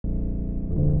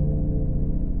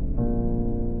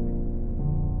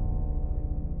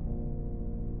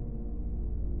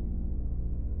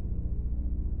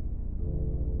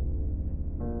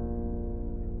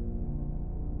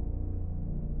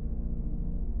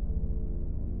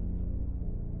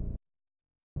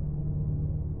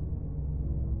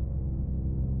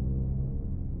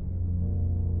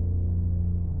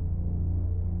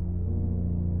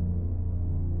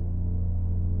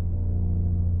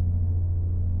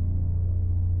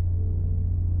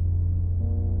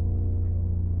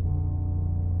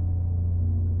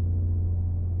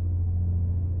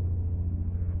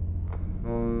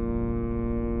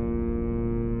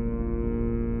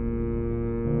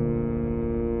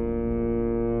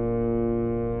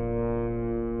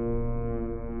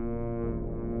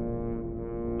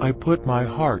I put my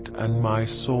heart and my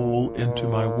soul into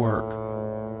my work,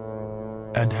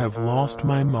 and have lost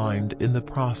my mind in the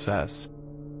process.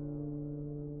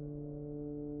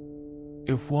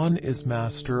 If one is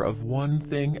master of one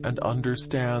thing and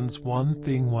understands one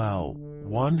thing well,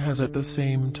 one has at the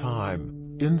same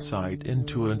time insight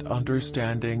into and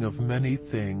understanding of many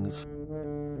things.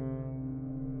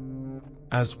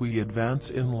 As we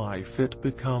advance in life, it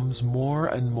becomes more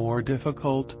and more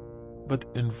difficult, but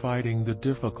in fighting the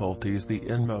difficulties the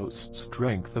inmost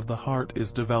strength of the heart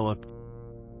is developed.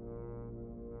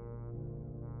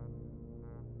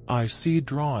 I see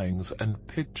drawings and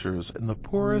pictures in the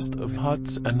poorest of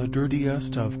huts and the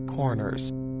dirtiest of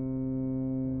corners.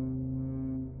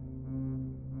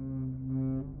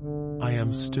 I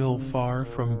am still far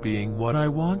from being what I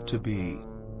want to be,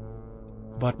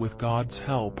 but with God's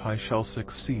help I shall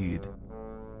succeed.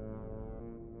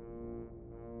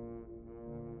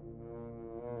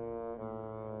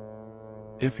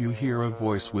 If you hear a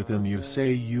voice within you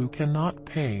say you cannot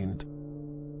paint,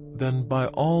 then by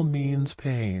all means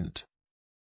paint,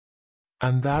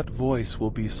 and that voice will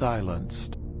be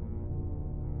silenced.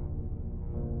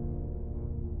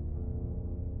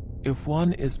 If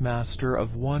one is master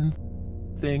of one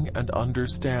thing and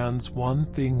understands one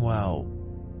thing well,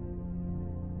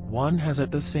 one has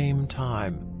at the same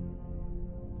time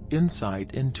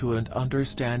insight into and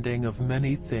understanding of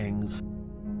many things.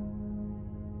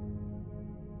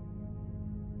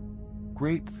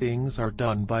 Great things are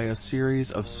done by a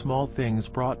series of small things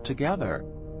brought together.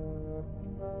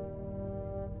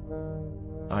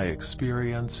 I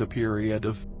experience a period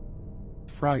of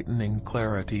frightening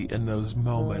clarity in those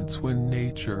moments when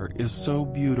nature is so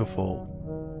beautiful.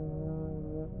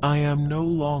 I am no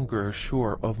longer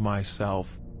sure of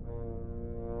myself,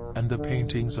 and the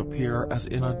paintings appear as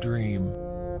in a dream.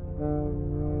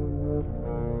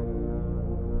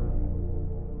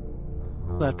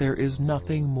 That there is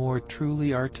nothing more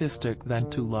truly artistic than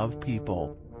to love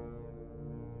people.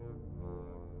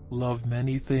 Love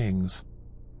many things,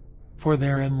 for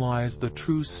therein lies the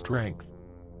true strength,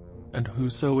 and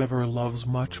whosoever loves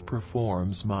much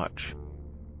performs much,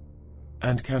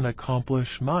 and can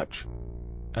accomplish much,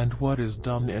 and what is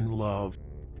done in love.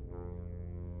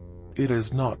 It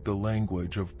is not the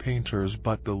language of painters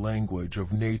but the language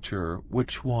of nature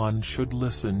which one should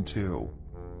listen to.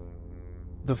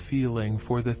 The feeling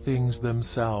for the things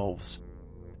themselves.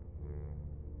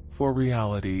 For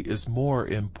reality is more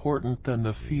important than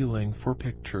the feeling for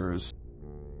pictures.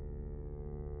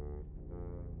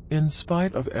 In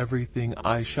spite of everything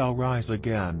I shall rise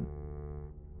again.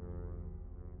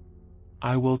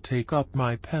 I will take up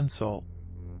my pencil,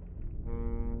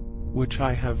 which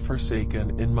I have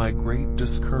forsaken in my great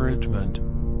discouragement,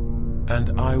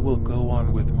 and I will go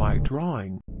on with my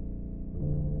drawing.